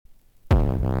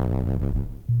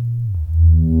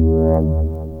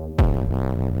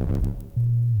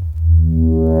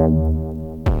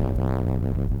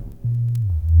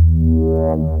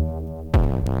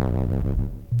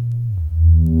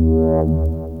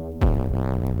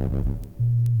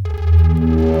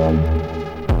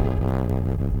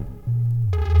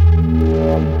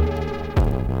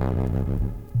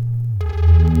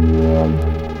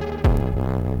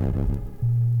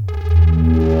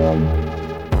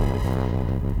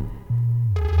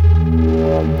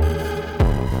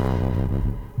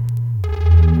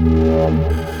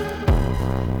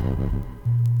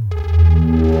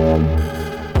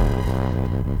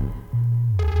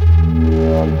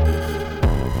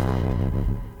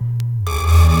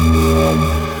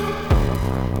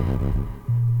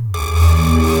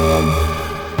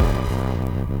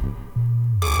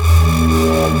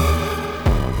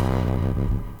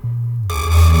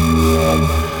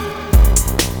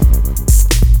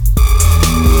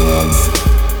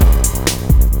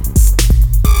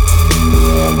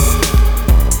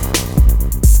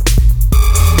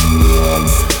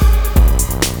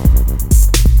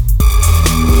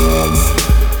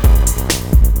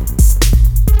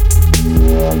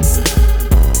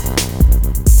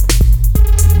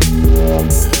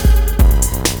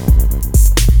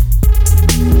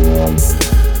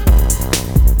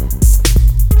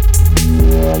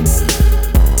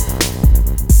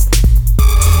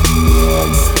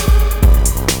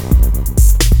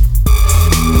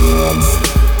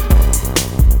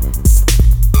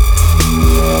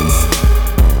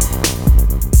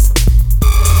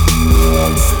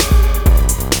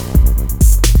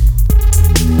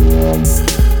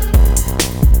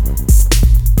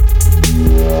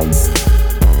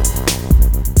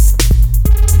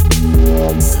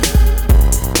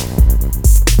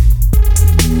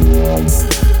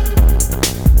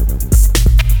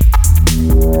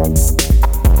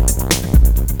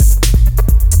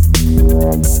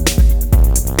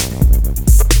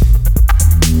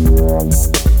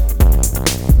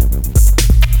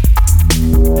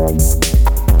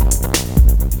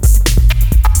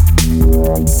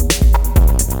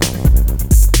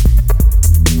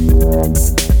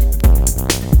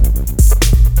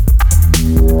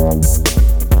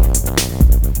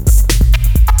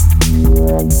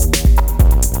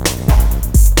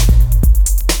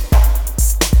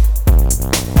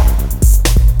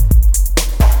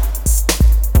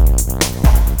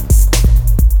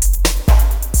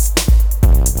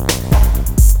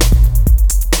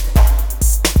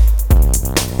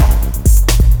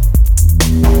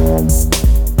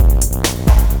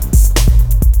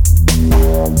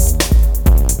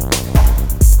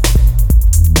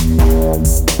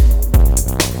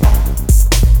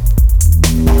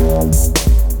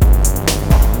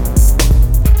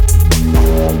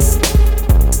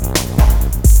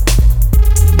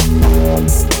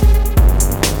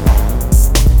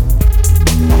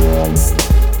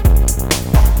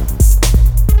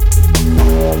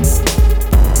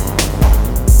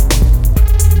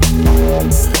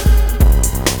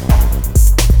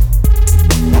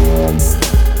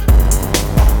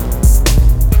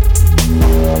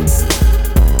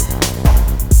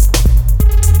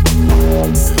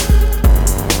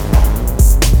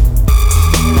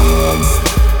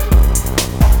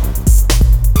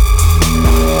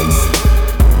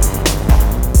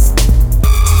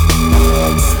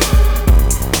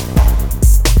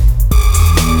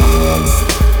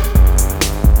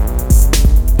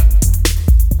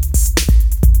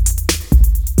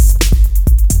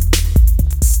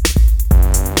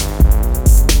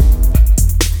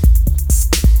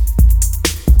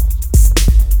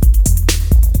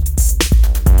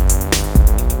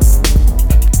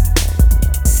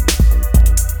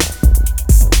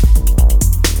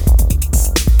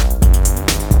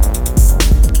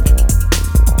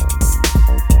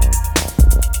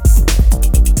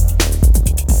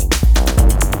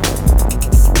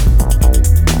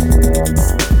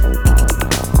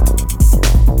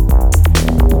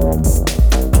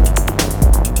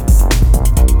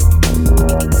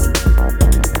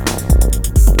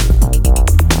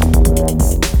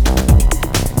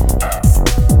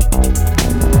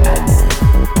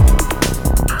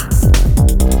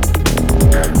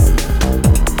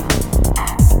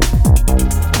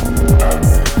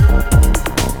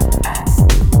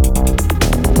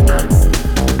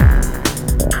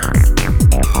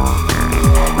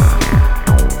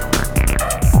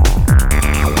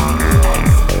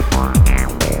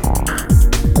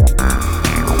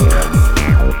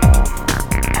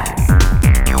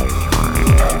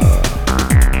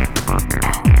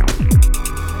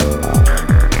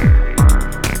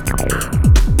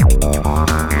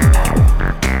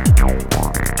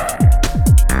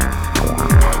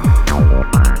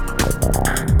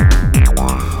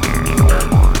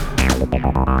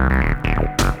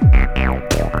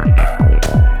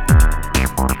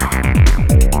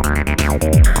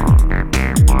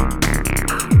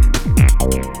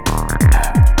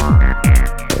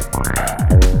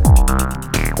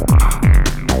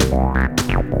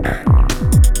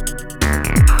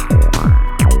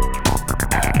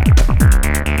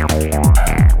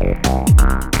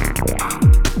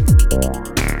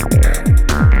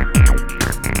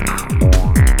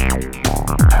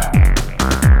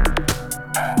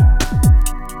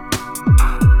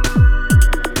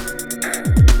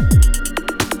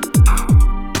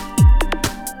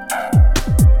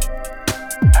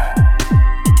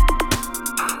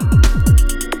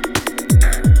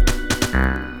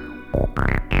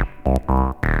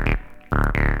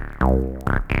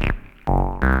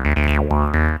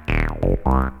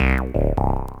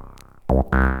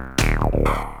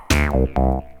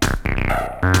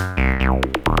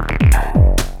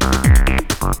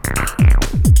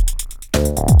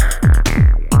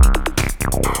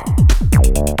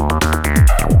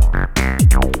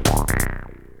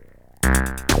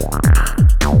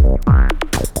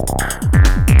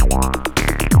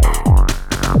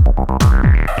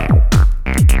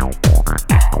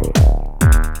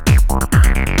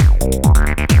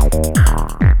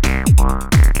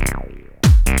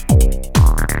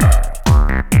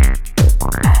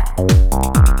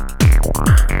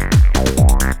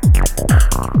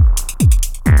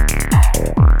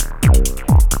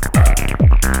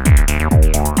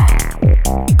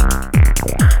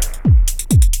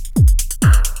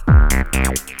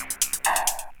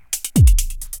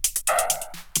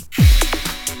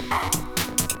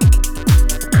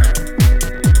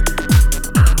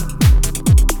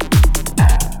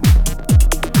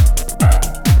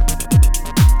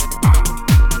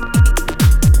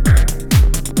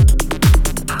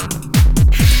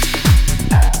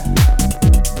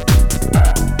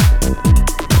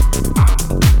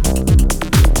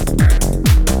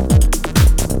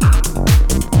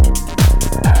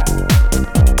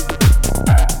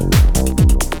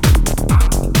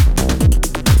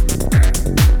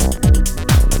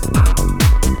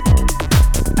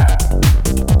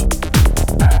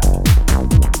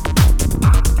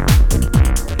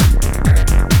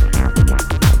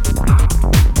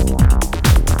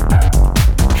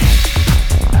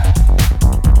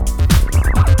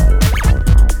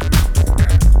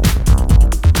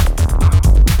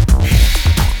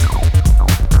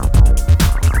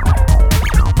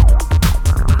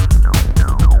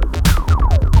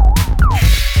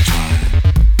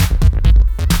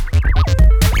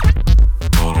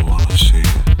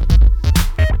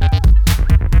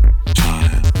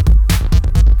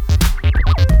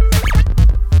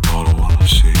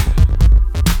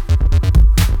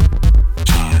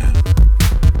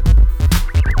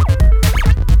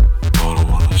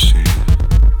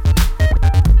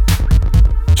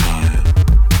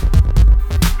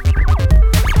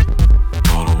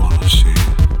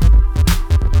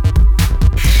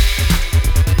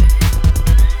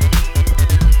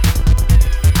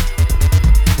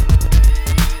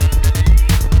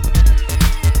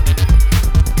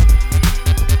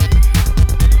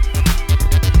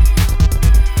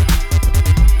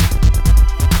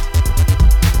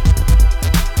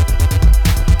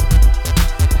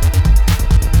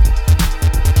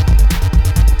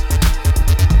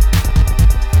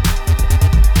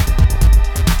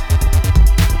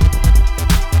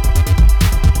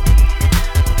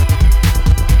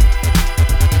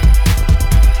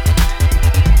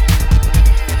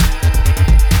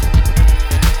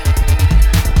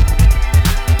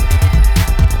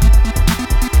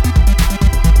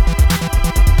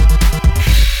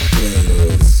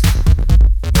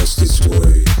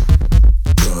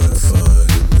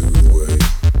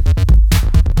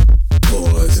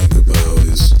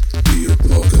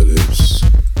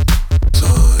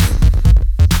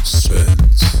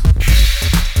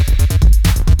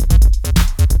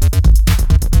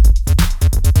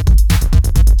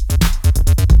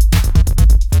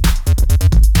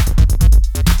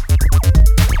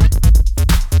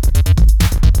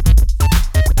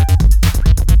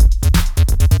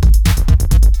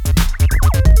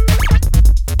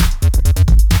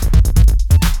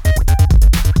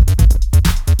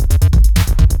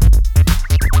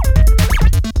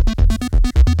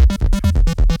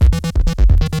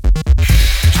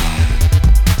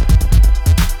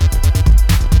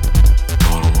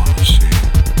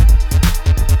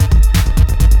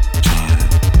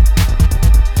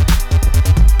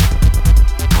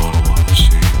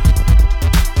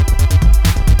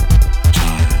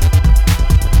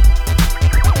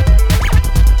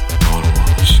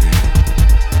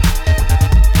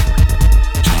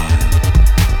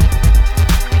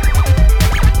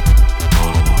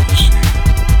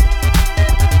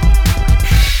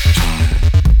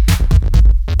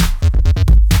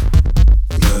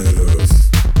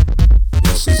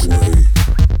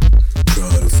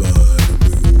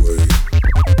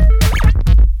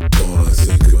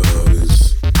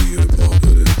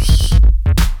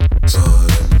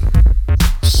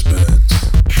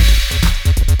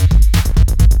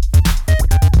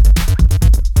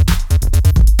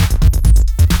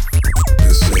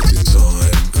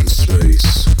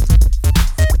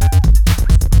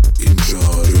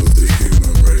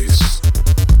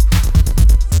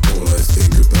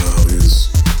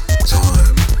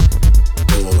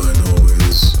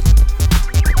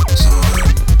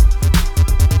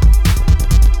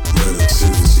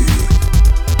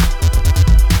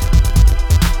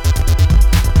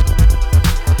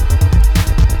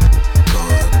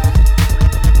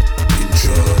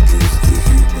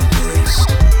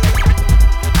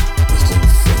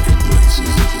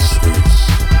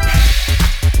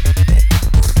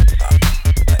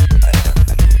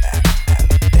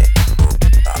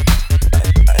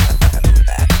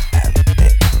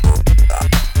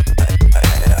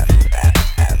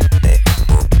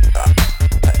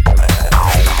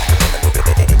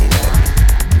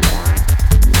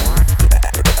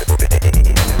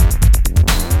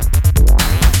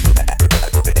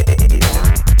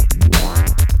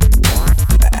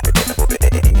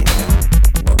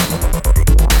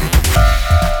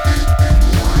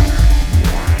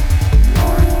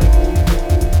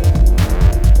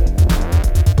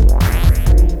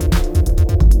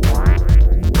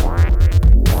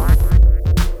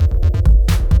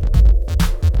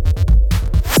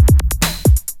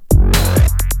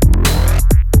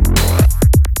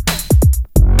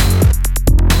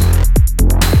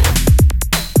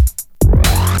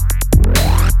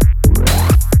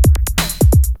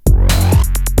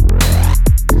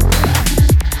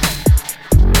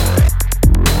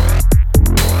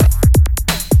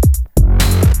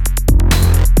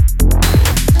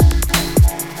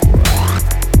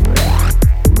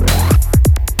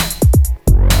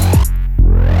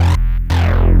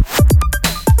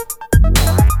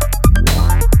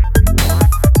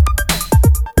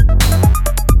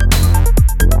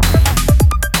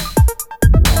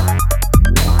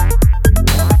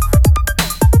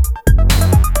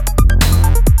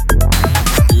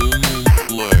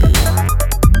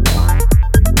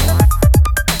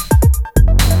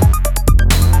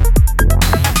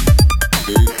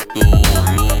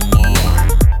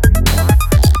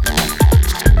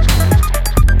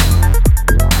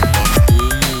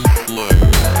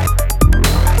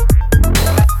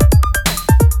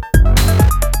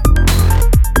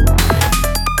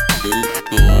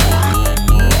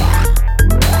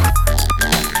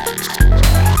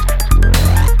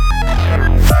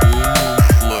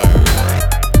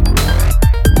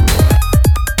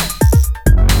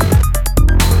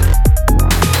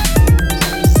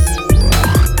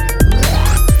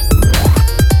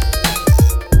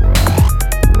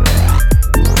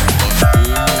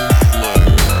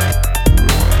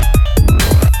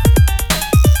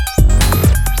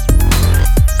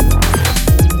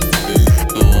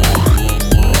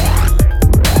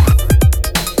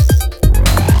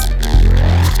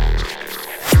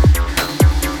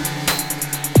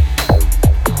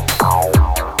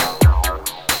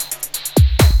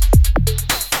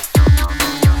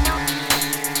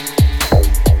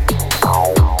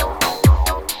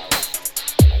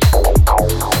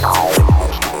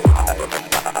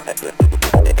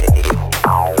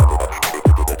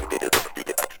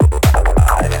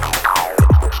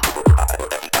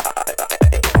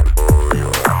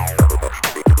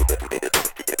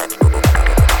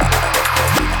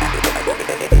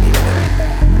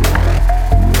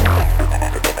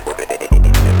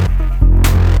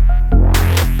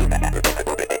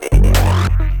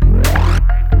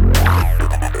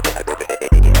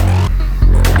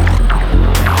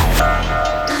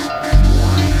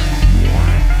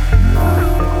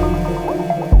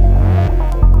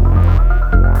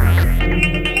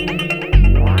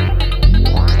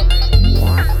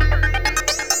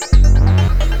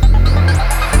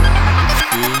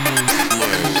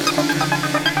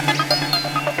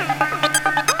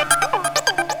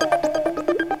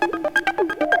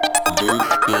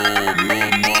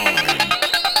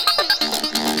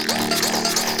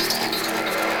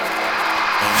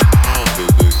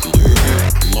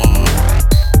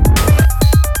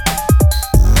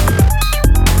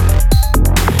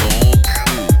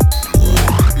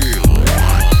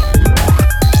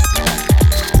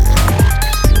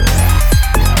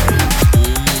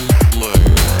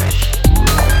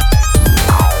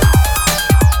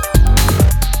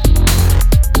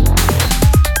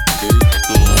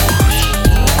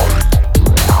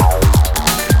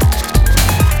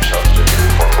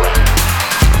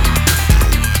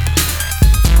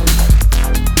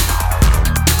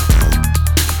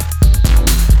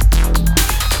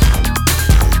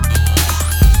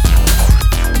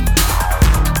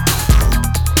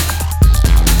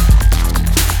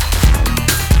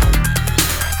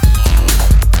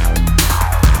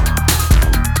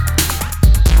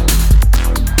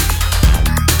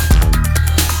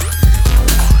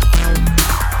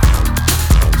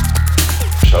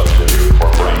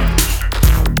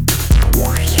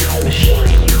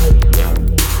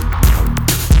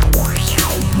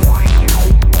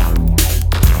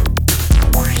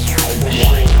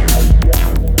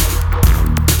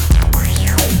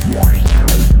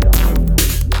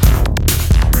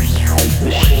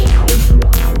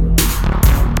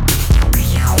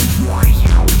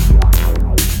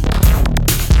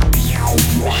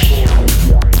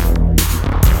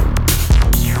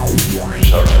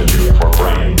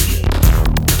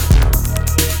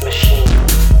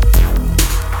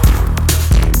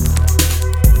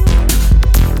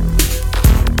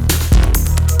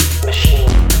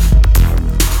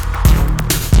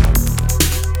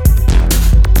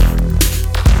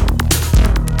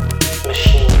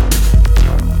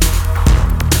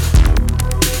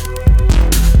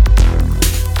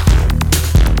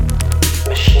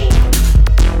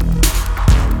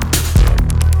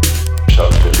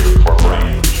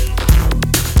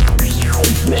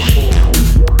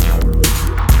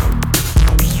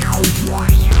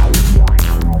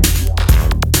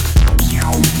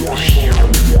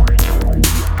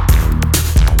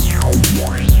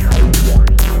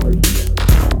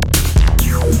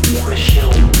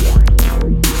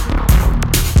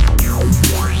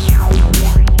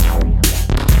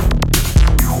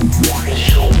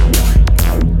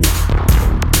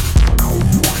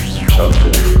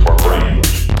Substitute for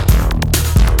brains.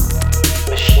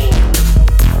 Machine.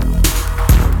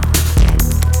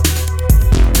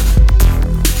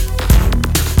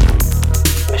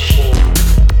 Machine.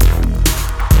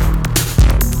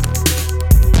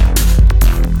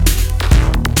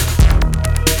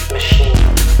 Machine.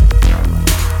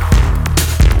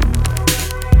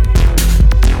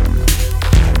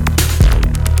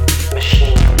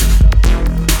 Machine.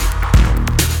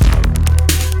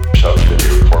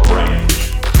 Substitute for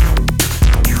brains.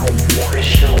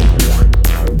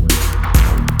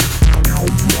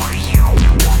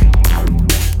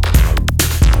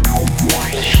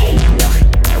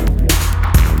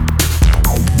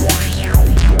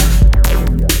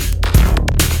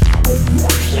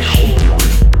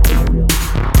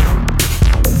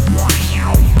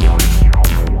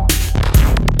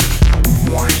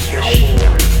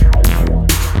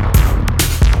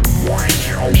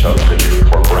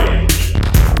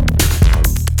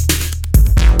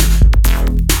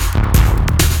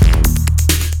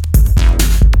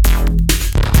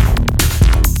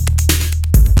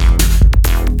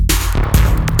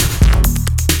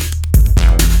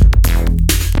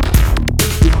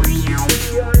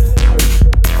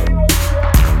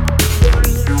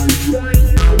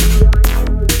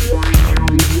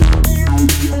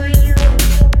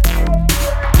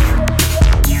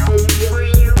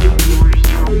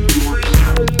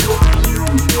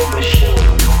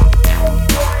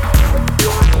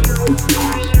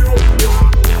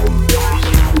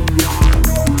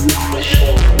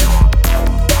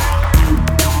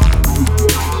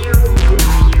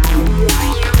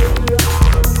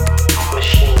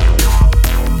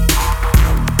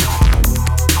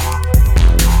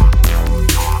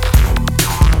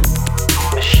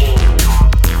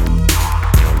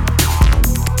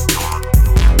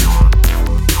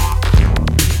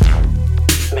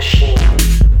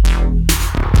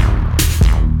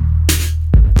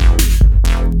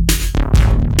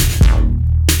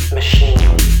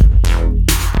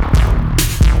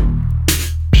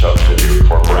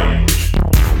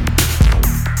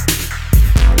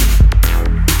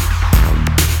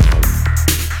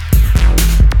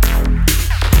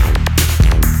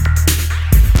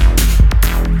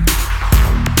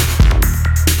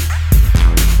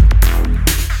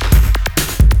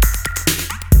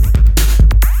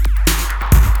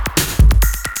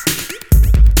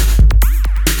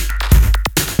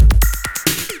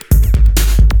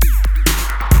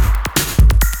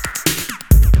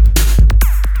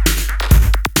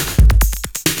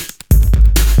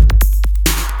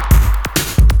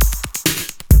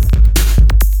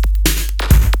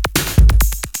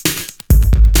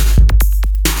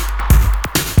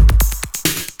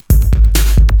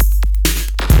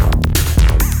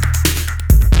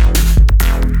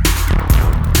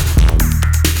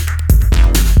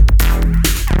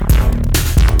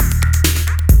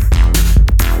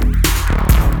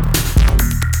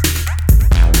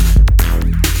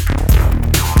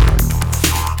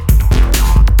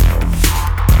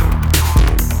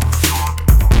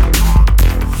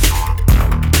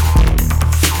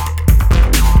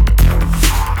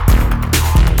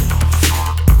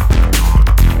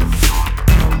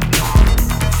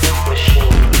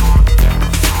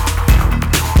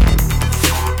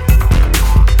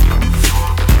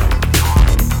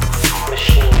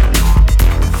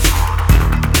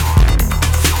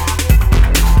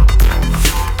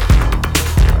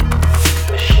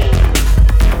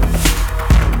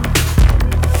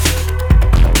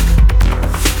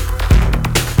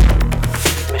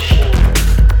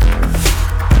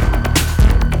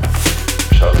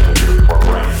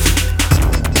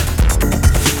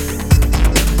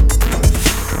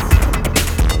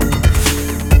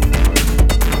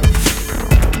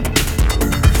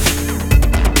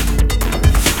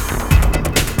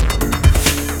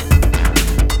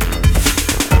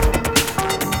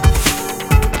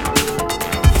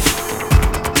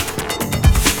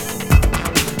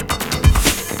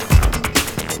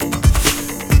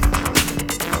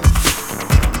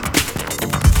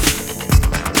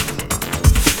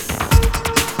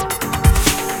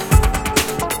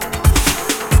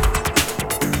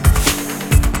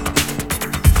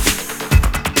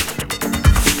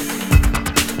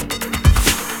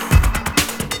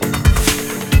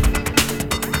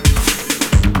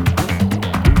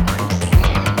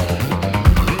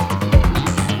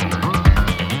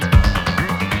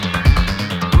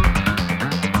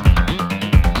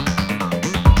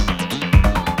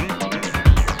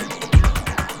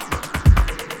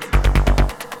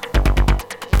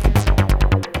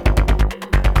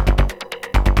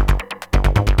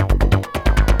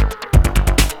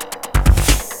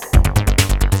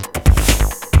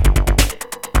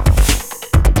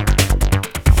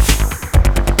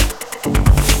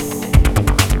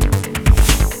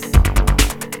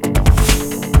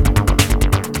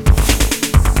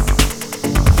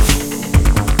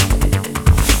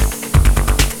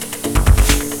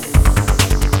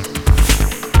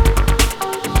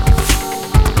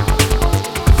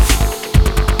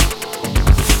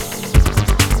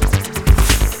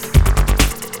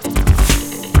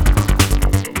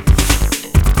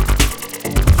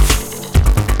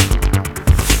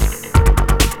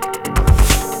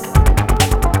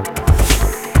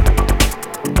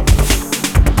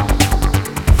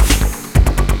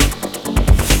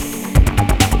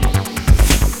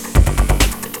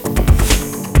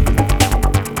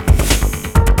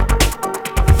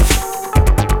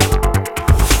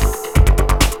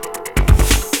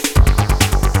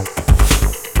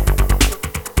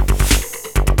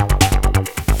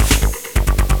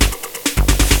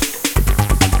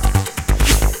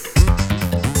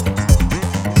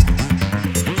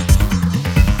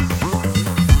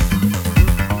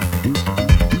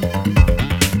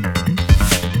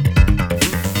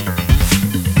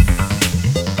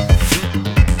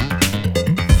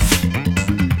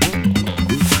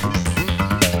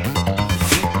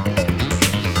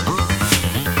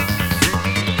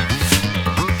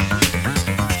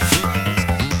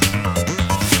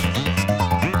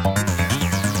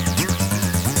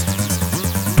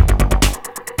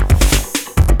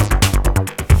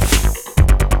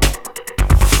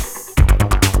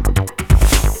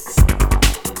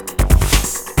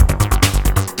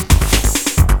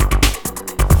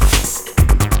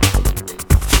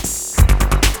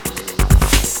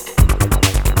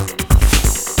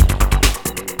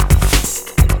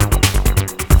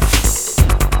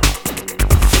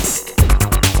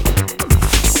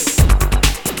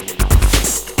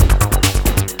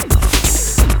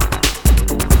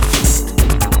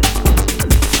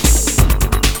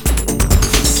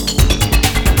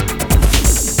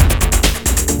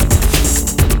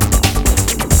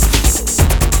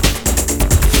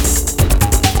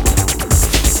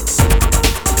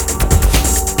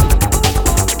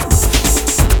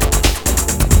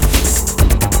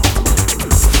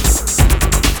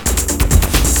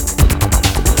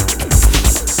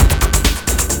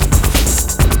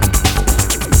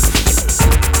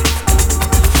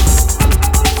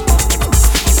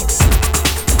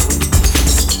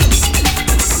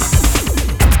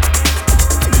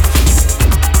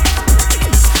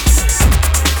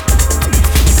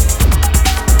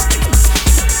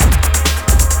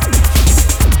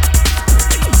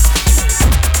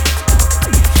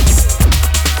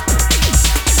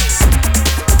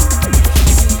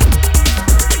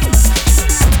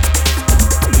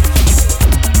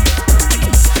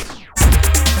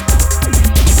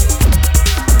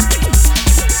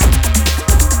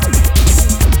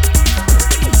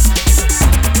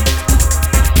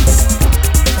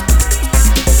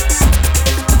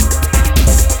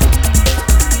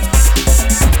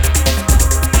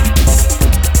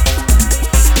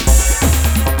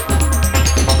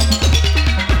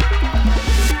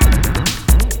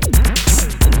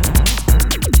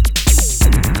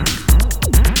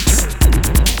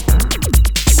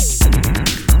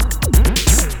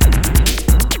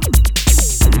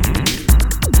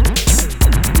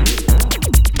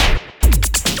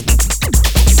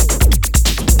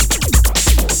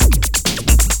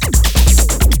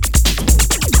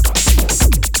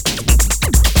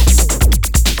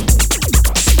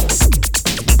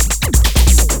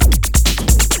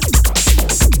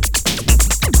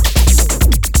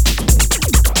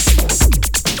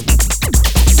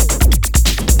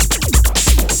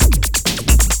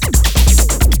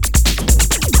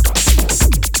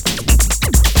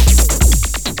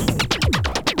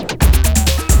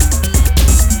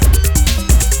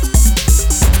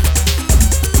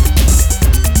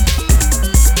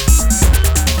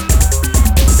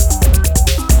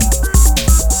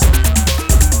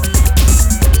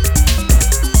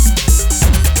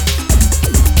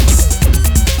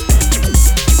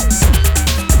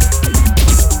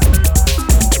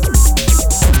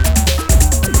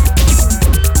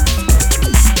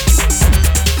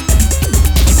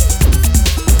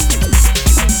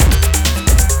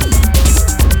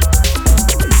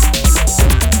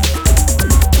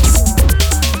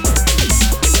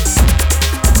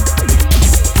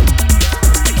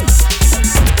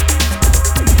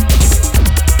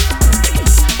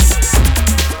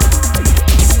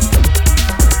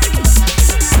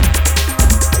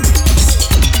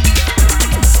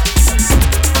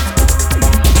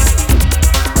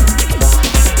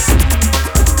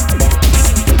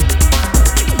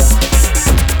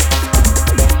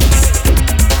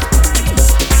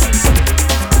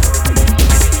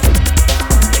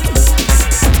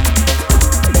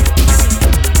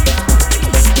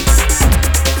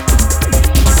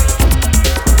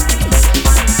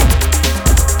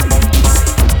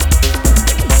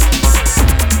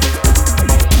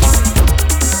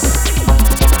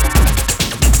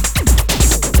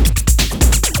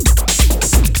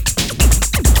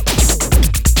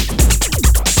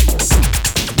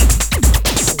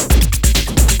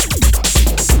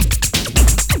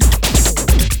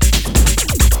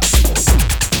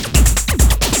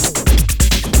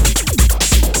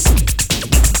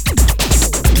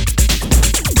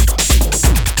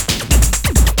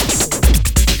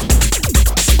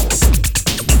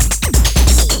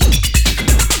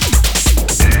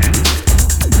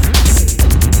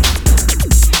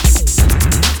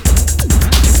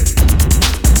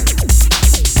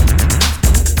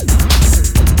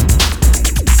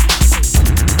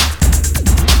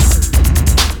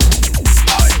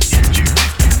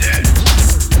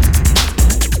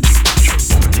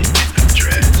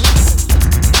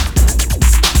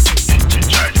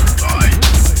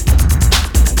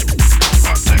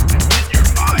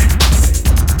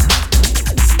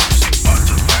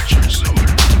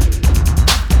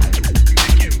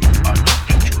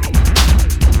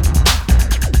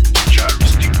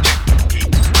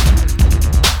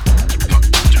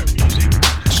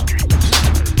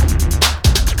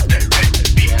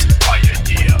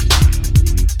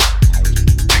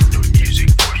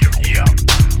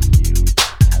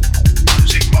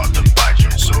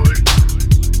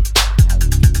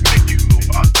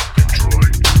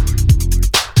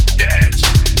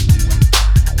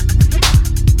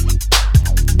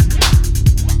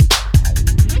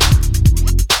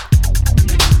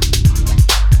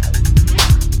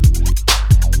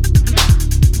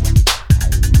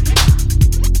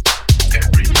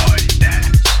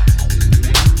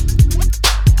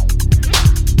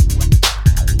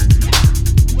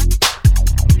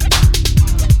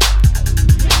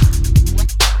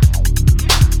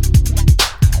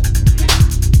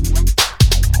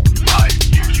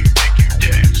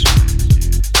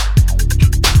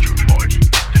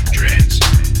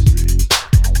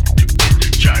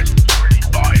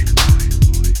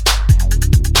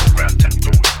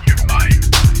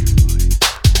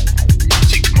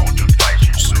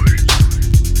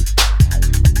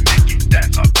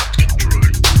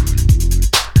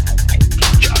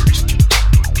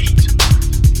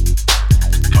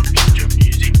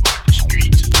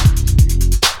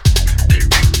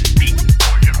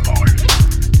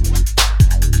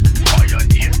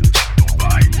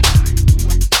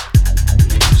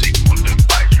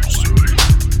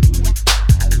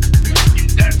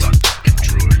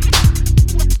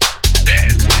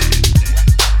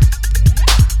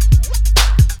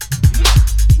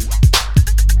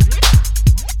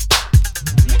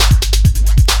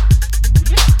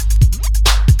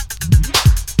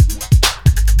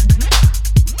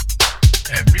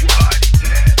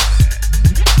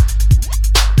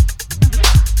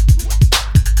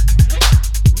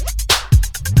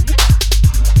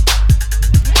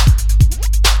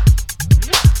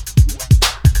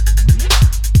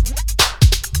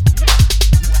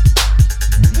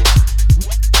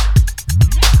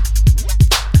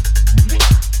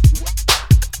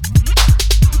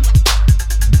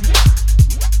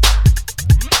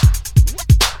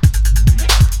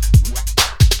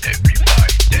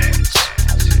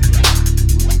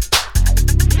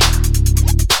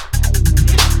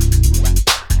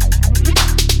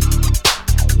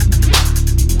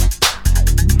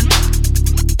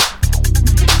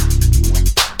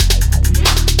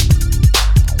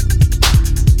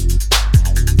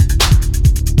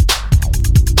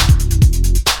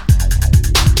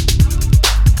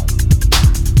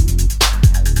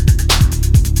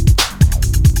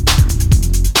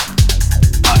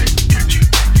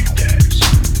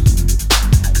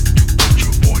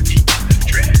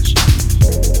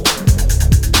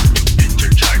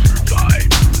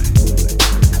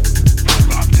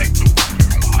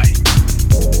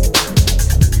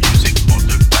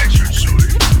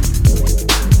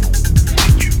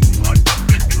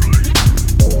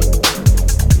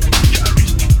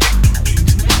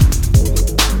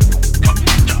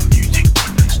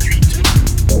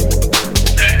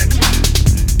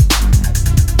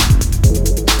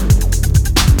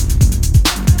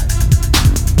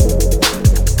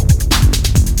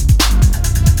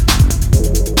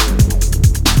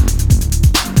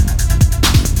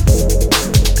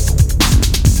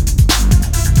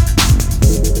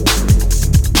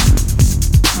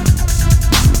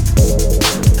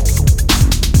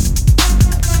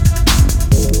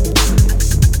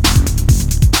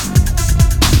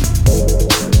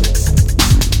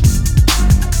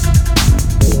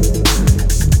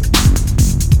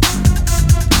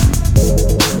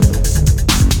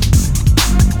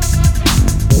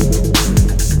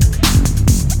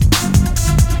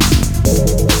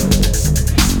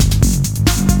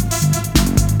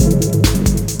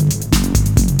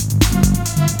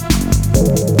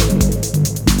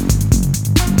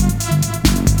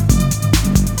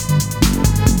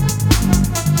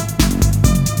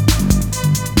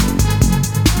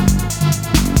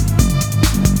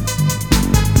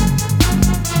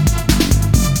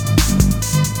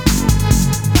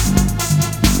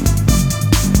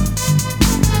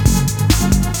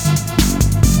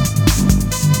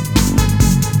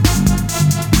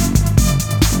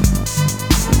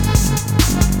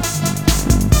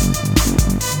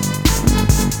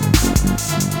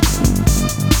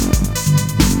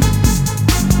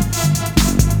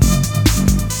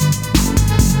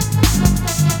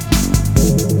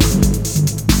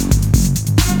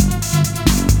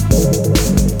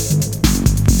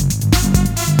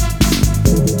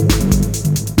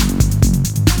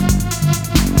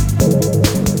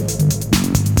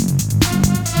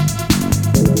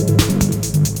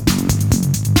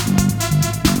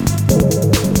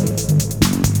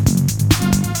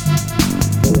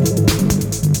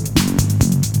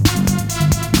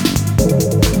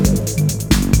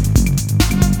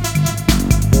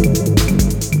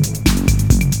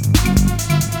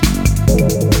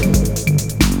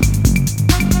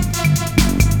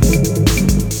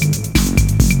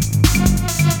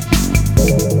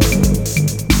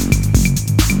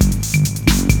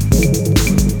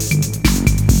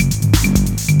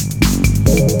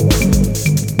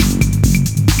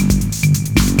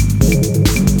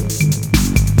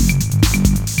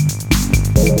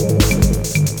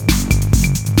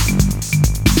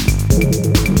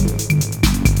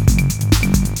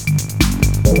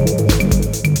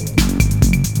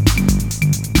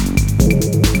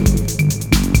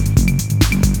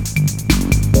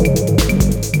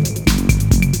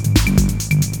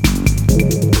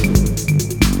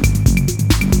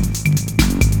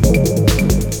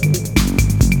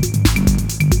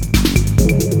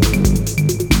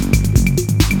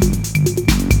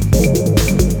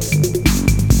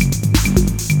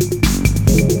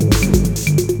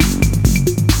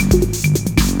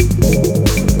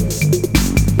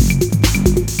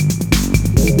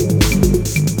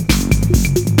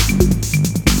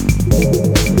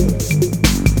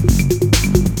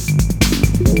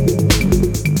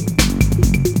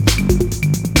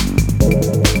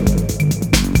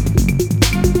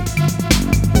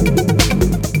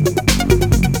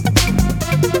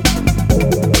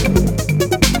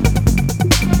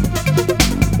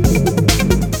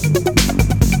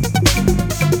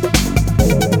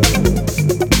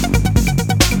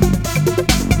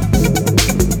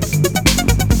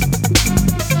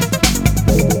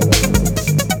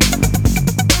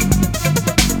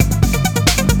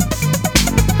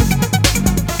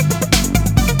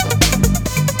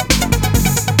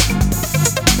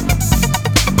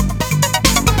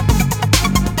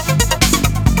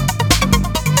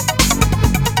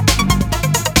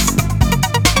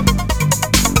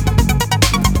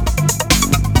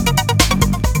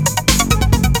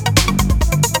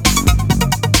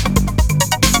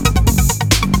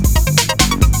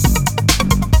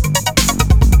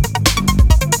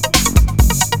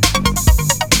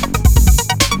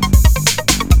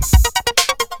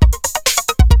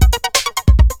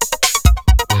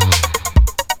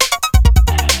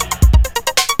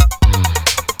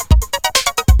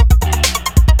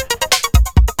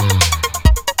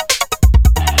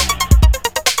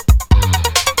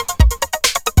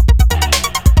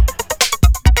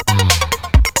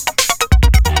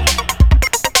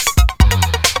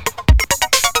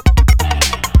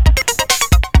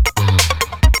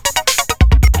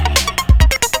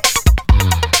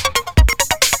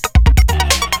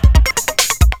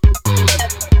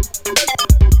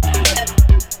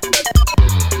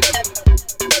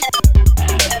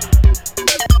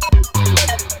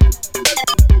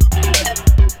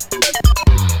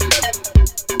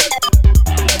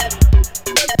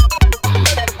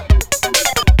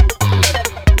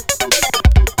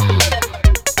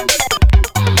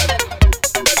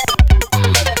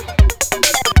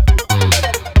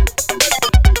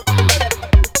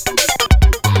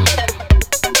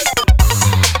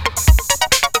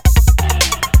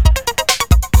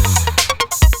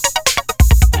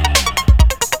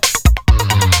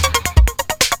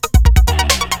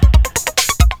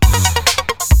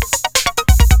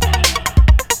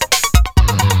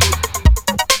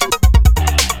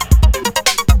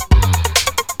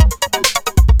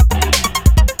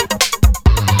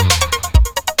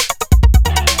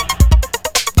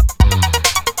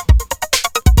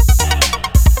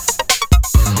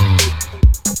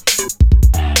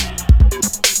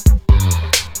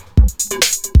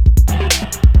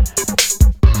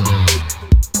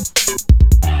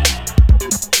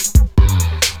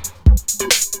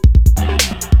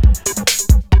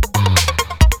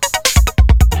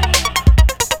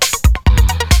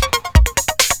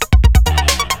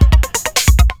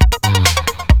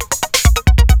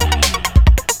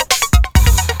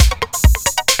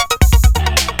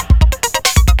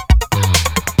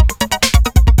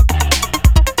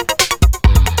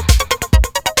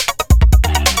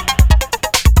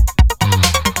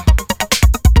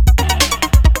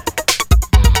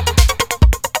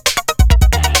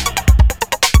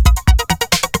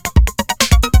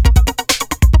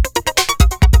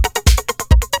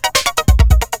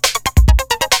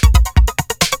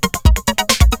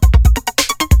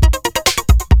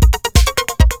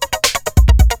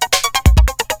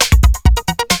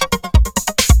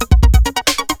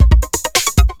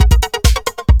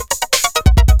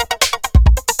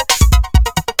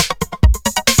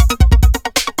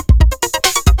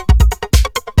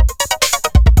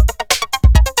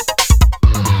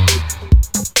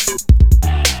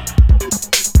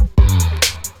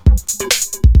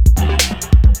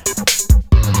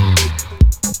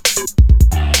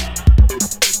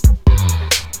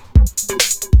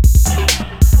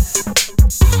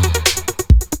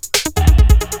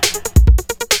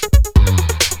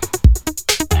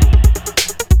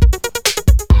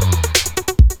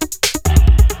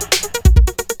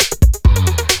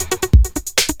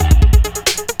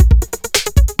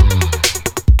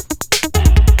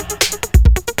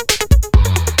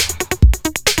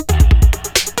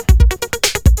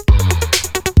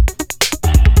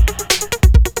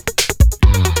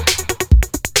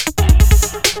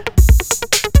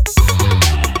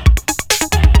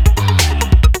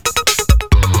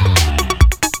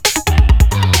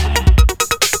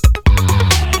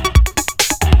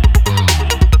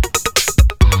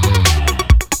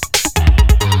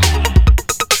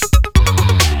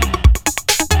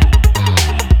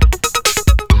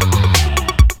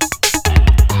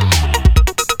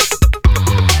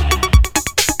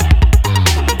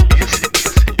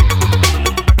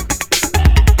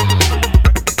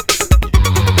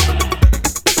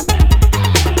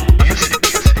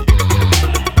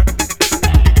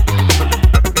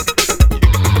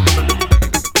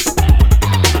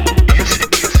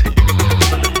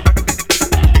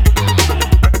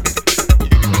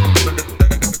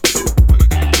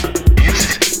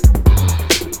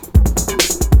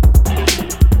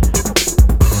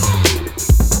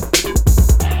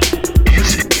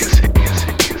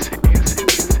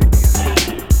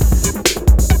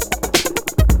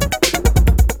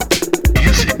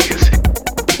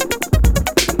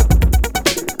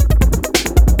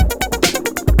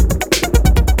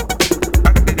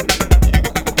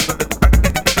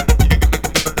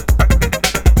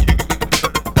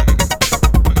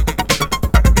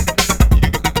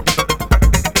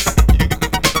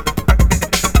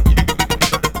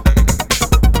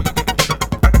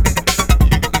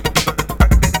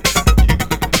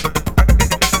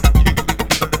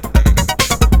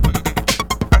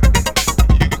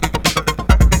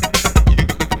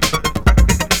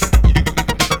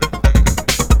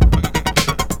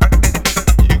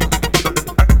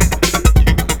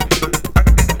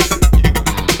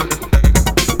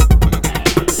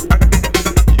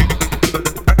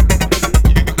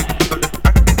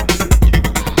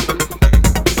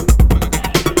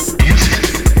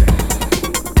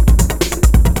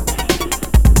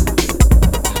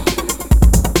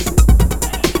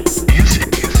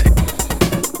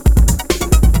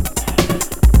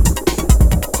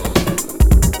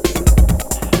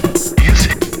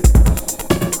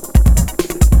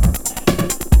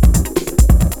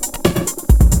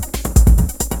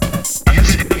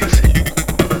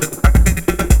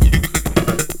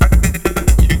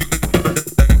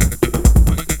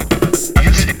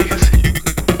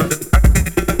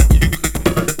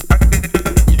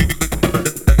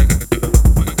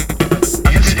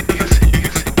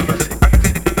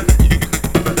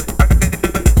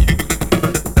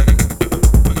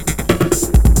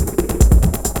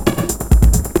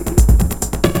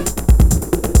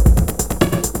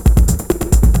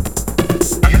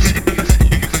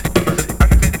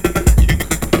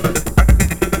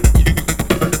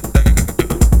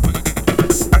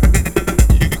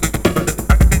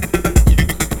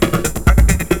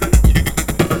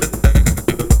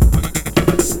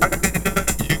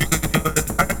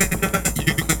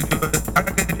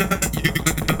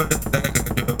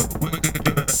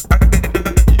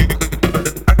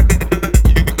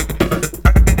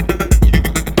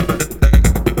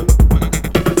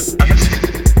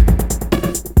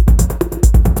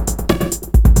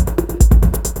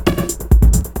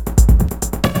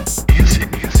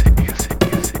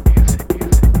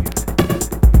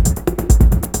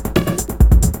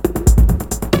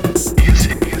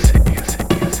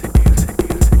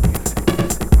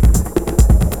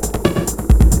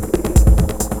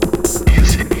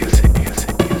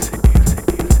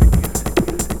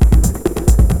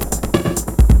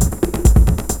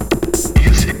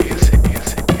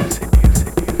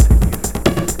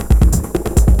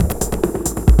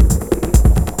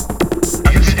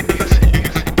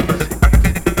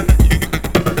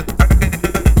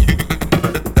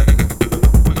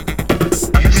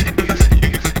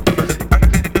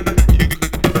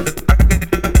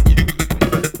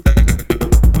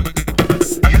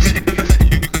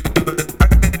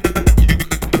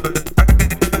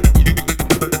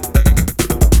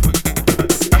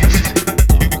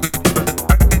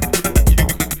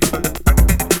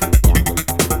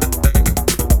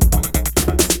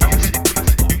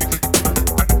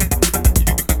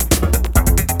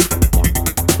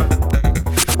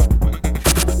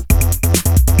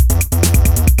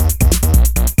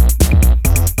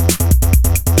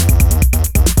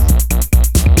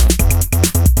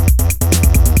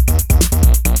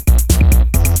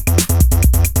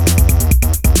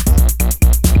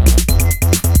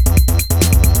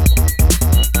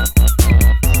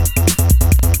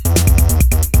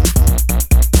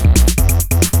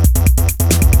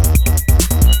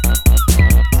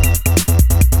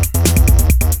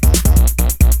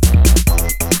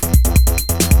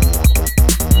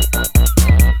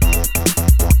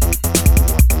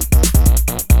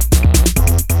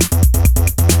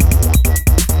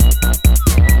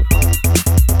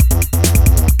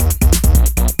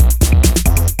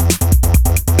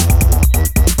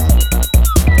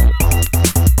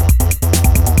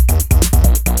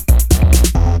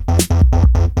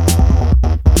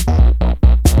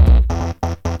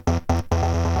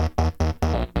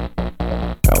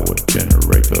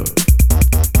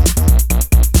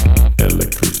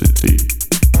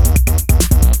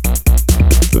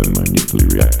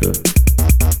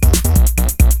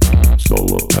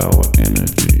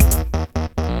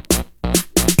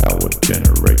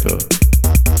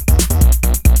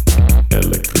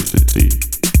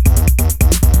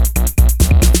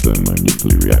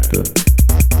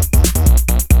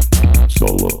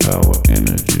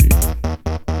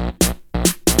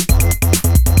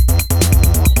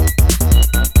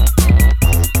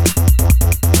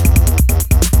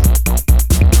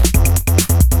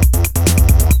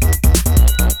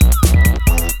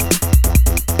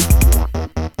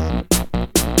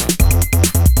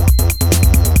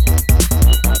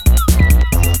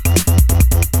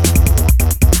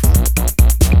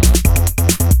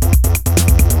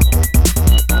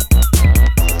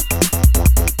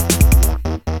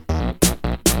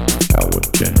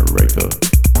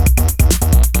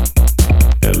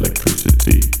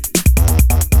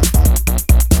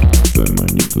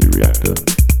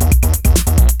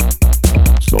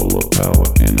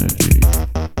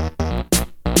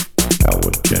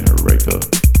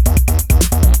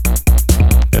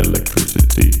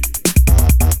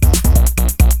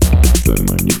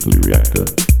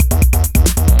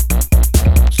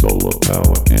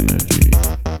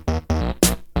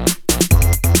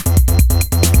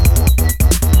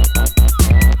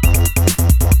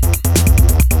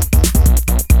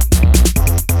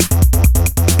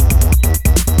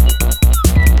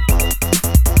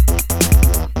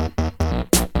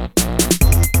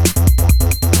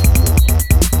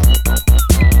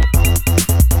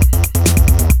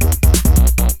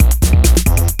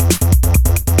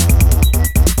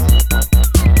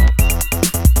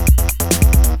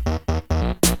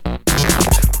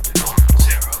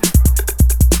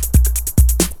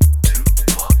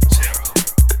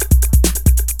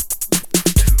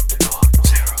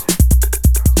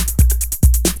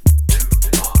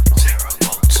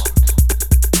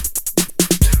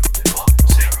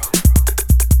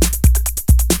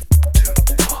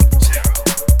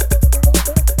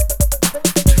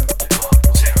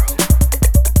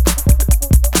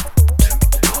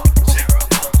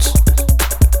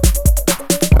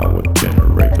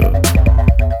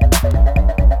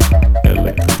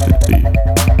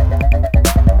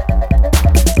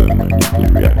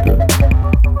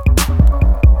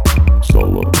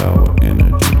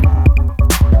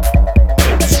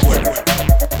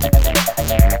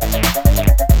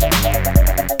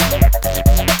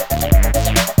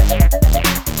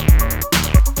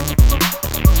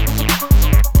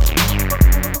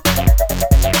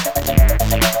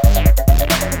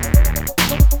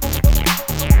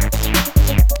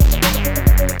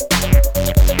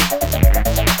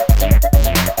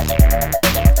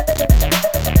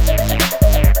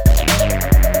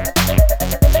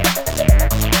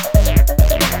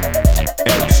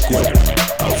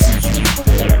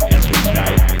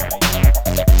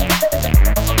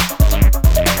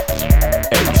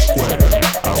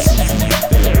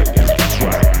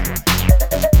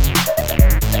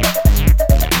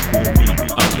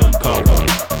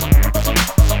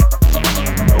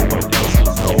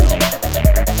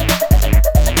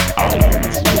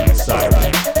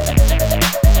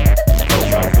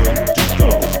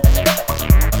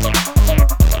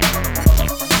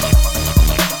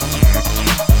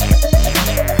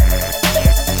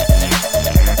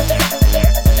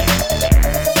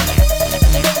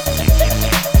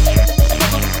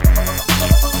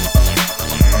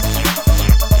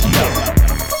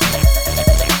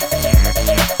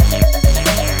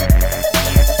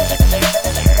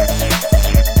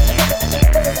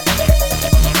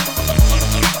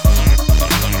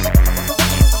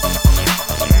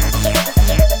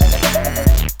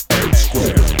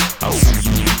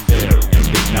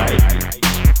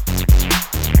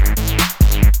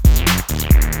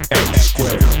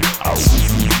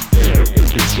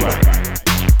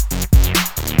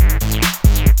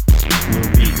 We'll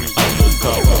be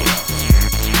undercover.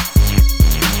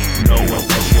 No one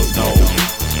else will know.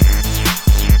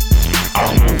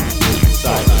 Our moves will be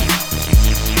silent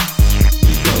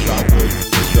because our way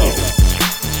to go.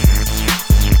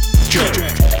 Check.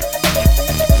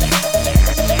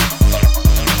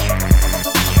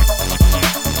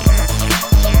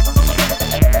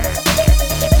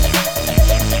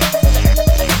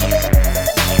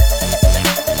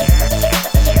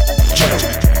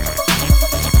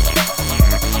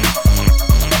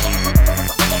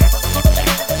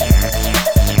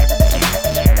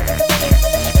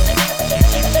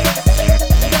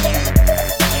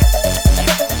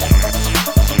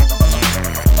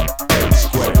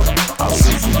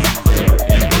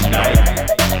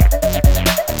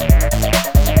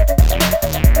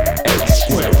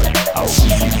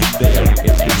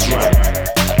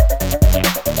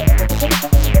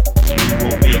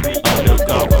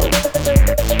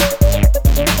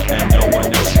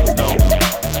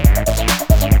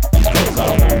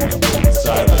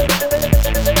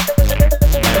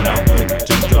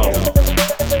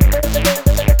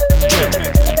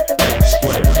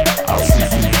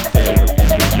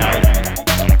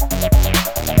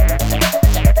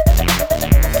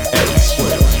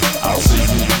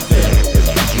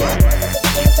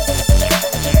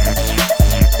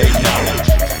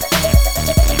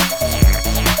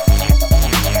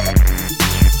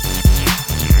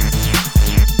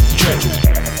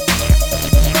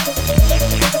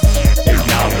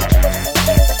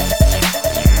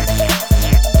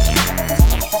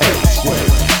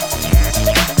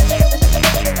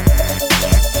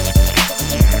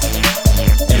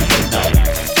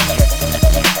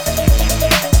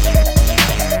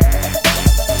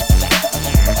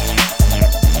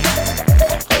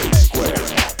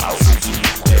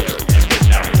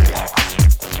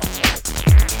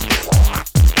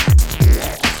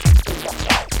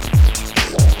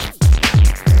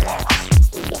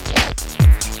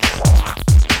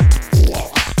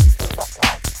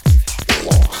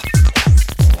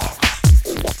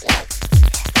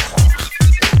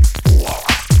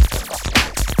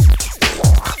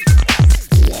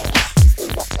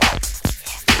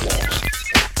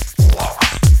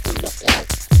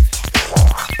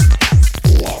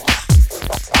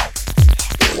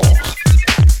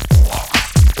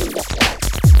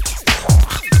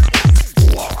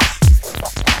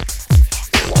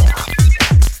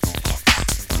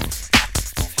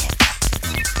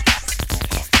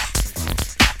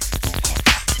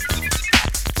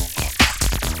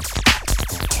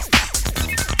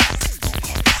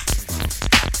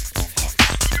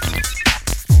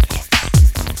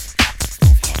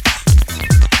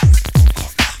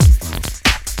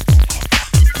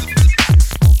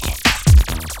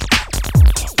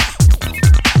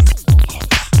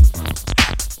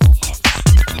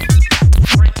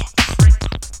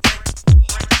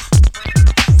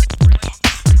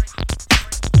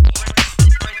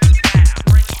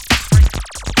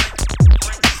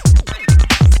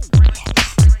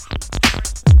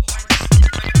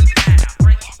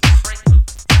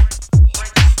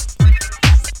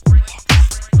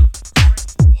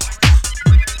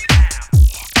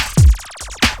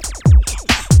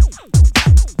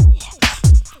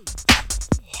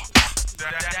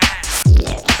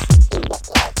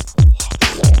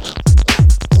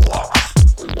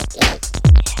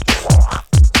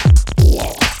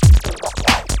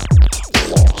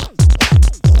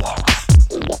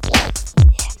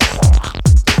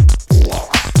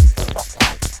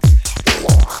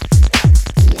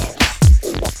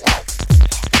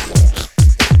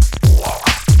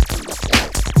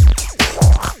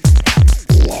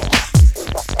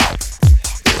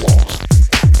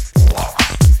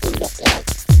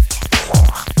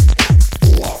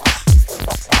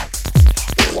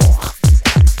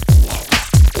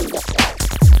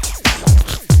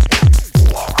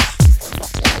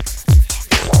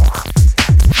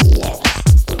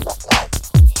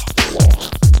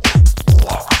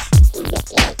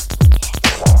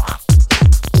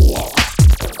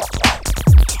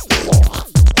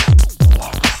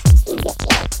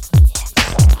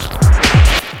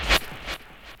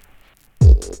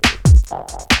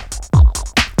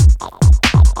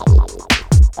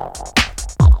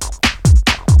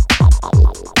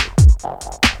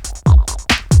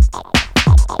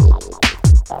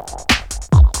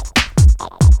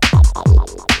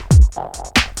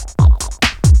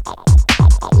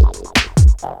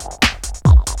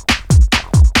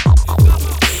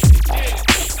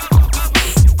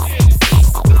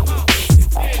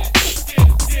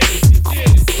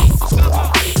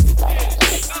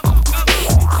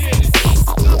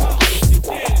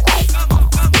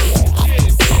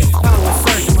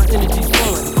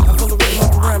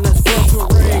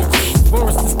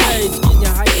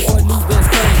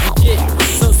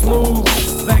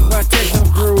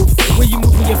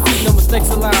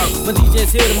 My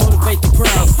DJ's here to motivate the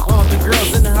crowd. All the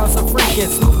girls in the house are freaking.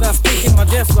 Smooth out speaking, my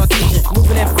dance while teaching.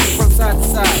 Moving that feet from side to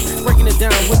side. Breaking it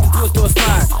down with the twist or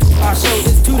slide. Our show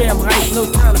is too damn hype, no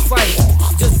time to fight.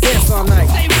 Just dance all night.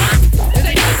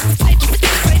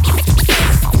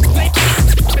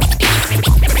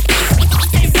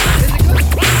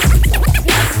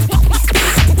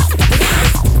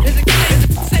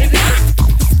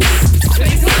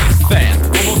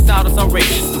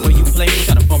 Outrageous, the way you play me,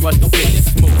 try to bum rush the witness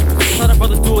smooth. A lot of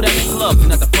brothers do it at the clubs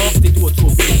and at the pubs, they do it to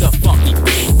a really tough funky.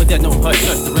 But there's no hush,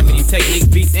 the remedy,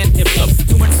 technique, beats, and hip hop.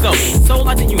 Too much so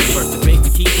like the universe, to break the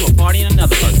key to a party in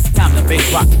another verse. Time to bass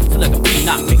rock, to like a beat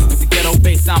knock, mixed with the ghetto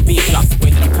bass sound being dropped. The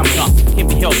way that I'm coming up, can't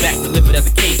be held back, delivered as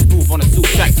a cage, move on a suit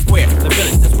track square. The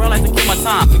village, this world likes to kill my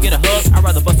time, to get a hug, I'd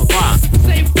rather bust a rhyme.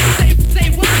 Say what?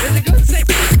 Is it good? Say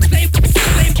what? Is it good?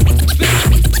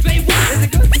 What? Is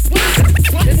it good? Say what?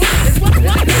 Say what?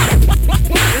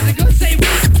 Is it good? Say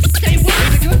what?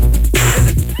 Is it good?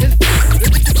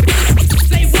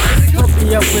 Hook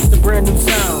me up with the brand new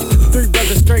sound. Three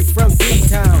brothers straight from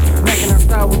D-Town. Macking our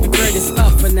style with the greatest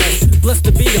of finesse. Blessed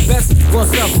to be the best, won't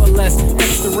suffer less.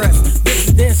 Extra rest. This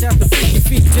is dance after 50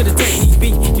 feet to the technique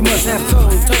beat. You must have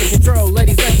tone control.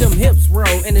 Ladies, let them hips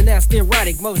roll. In a nasty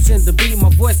erotic motion. The beat, my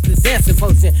voice, the dancing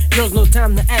potion. Girls, no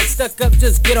time to act stuck up.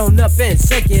 Just get on up and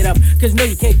shake it up. Cause no,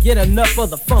 you can't get enough of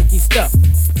the funky stuff.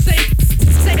 Say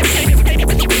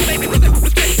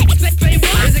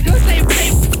what? Is it good? Say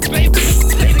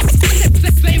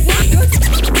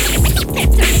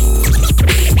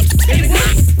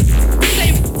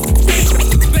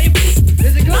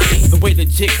the way the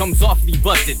jig comes off, be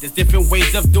busted. There's different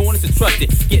ways of doing it, so trust it.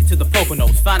 Get to the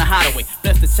Poconos, find a hideaway.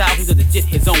 Bless the child who's legit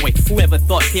his own way. Whoever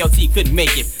thought KLT couldn't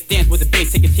make it. Dance with the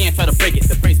bass, take a chance, try to break it.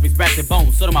 The brain space, racks and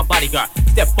bones, so do my bodyguard.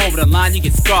 Step over the line, you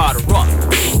get scarred or rough.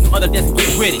 No other dance,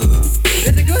 get with it.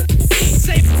 Is it good?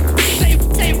 Say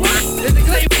what? Is it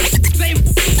good? Say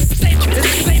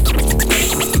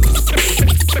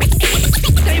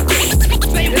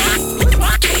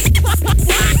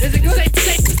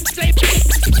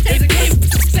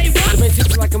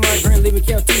like a migraine, leaving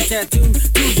KLT tattoo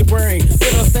to your brain.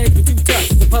 Get on stage with too tough.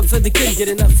 The pub said they couldn't get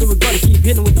enough, so we're gonna keep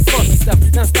hitting with the funky stuff.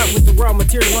 Now stop with the raw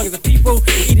material, long as the people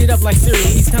eat it up like cereal.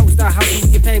 Each time we start housing,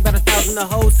 we get paid by the thousand of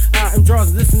hoes. I am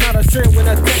draws, this is not a trend. When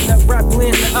I take that rap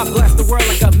blend, I blast the world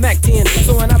like a Mac 10.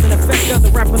 So when I'm in effect,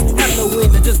 other rappers have no win.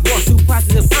 I just walk through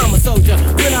positive, I'm a soldier.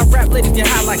 When I rap, ladies get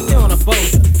high like they on a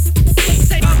boulder.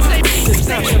 Say what?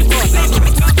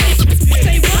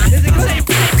 Is it good?